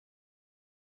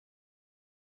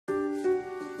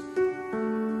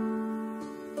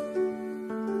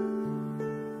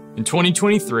In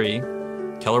 2023,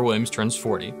 Keller Williams turns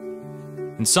 40.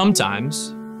 And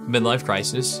sometimes, midlife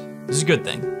crisis is a good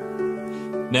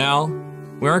thing. Now,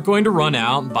 we aren't going to run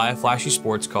out and buy a flashy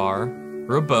sports car,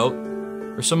 or a boat,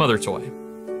 or some other toy.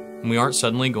 And we aren't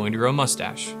suddenly going to grow a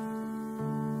mustache,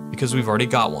 because we've already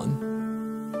got one.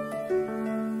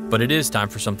 But it is time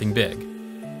for something big,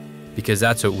 because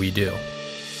that's what we do.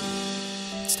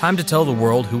 It's time to tell the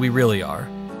world who we really are,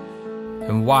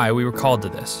 and why we were called to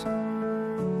this.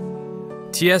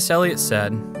 T.S. Eliot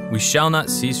said, "We shall not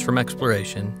cease from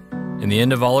exploration, and the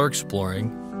end of all our exploring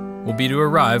will be to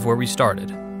arrive where we started,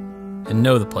 and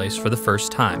know the place for the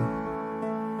first time."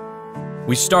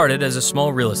 We started as a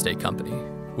small real estate company,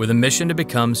 with a mission to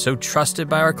become so trusted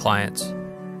by our clients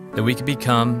that we could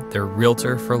become their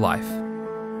realtor for life.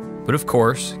 But of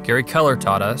course, Gary Keller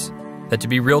taught us that to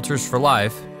be realtors for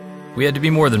life, we had to be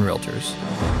more than realtors.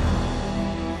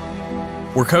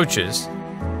 We're coaches,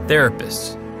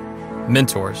 therapists,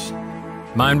 mentors,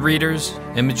 mind readers,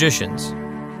 and magicians.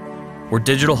 We're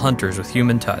digital hunters with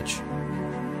human touch.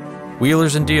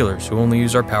 Wheelers and dealers who only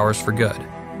use our powers for good.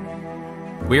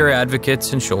 We are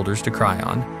advocates and shoulders to cry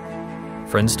on,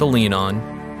 friends to lean on,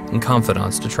 and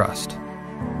confidants to trust.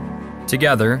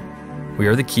 Together, we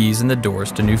are the keys and the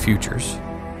doors to new futures.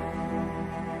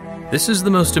 This is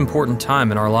the most important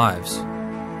time in our lives,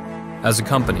 as a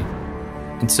company,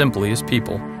 and simply as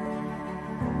people.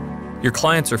 Your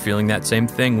clients are feeling that same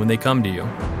thing when they come to you.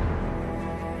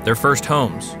 Their first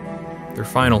homes, their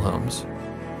final homes,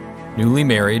 newly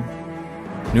married,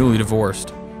 newly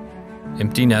divorced,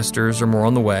 empty nesters or more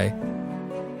on the way.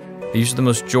 These are the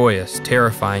most joyous,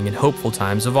 terrifying, and hopeful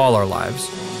times of all our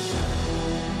lives,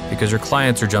 because your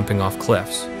clients are jumping off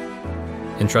cliffs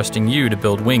and trusting you to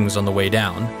build wings on the way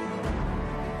down.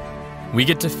 We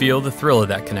get to feel the thrill of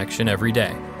that connection every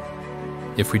day,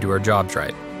 if we do our jobs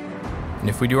right. And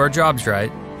if we do our jobs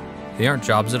right, they aren't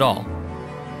jobs at all.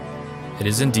 It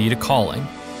is indeed a calling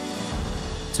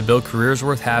to build careers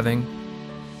worth having,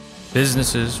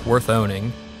 businesses worth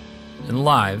owning, and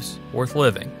lives worth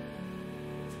living.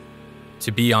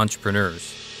 To be entrepreneurs.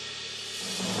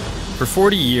 For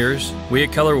 40 years, we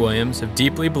at Keller Williams have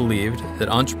deeply believed that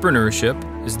entrepreneurship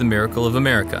is the miracle of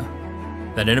America.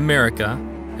 That in America,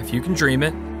 if you can dream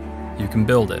it, you can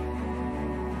build it.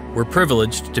 We're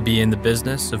privileged to be in the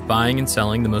business of buying and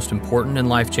selling the most important and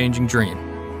life-changing dream.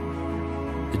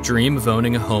 The dream of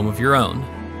owning a home of your own.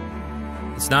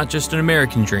 It's not just an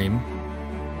American dream,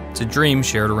 it's a dream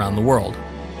shared around the world.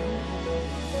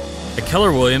 At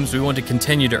Keller Williams, we want to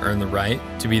continue to earn the right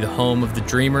to be the home of the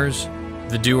dreamers,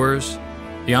 the doers,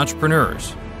 the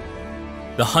entrepreneurs,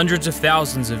 the hundreds of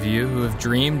thousands of you who have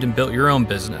dreamed and built your own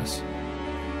business,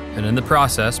 and in the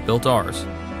process built ours.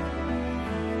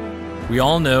 We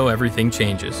all know everything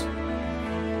changes,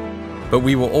 but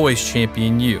we will always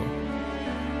champion you,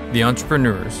 the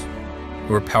entrepreneurs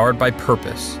who are powered by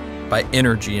purpose, by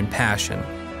energy and passion,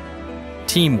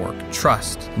 teamwork,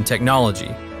 trust and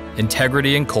technology,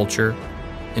 integrity and culture,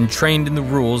 and trained in the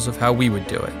rules of how we would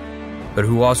do it, but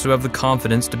who also have the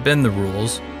confidence to bend the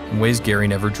rules in ways Gary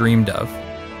never dreamed of,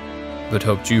 but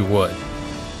hoped you would.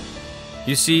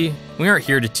 You see, we aren't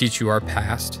here to teach you our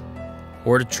past,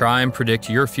 or to try and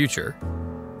predict your future.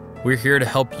 We're here to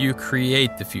help you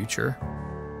create the future.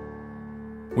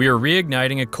 We are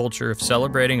reigniting a culture of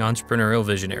celebrating entrepreneurial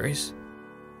visionaries.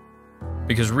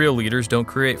 Because real leaders don't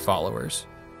create followers.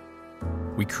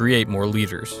 We create more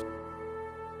leaders.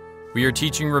 We are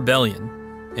teaching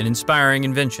rebellion and inspiring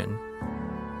invention.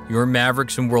 Your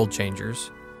mavericks and world changers,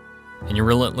 and your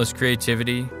relentless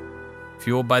creativity,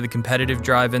 fueled by the competitive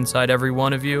drive inside every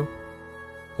one of you,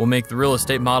 will make the real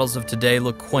estate models of today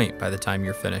look quaint by the time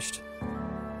you're finished.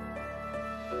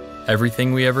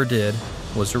 Everything we ever did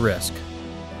was a risk.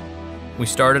 We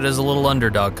started as a little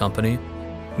underdog company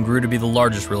and grew to be the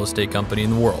largest real estate company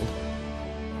in the world.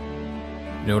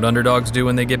 You know what underdogs do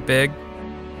when they get big?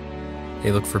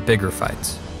 They look for bigger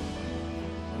fights.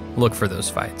 Look for those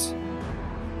fights.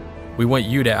 We want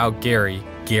you to out-Gary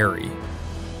Gary.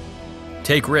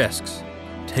 Take risks,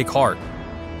 take heart,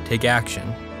 take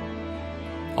action.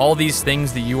 All these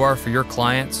things that you are for your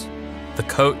clients, the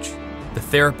coach, the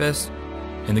therapist,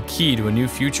 and the key to a new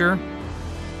future,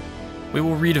 we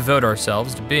will redevote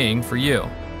ourselves to being for you.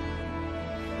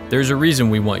 There's a reason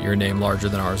we want your name larger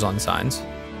than ours on signs.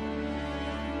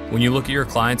 When you look at your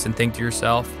clients and think to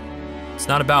yourself, it's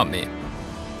not about me,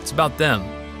 it's about them.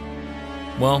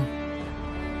 Well,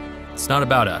 it's not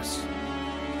about us.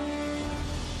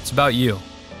 It's about you.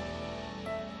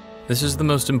 This is the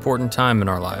most important time in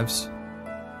our lives.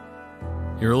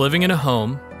 You're living in a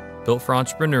home built for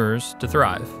entrepreneurs to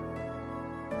thrive.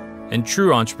 And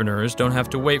true entrepreneurs don't have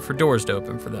to wait for doors to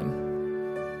open for them.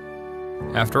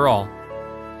 After all,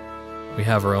 we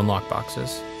have our own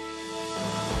lockboxes.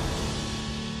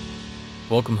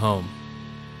 Welcome home.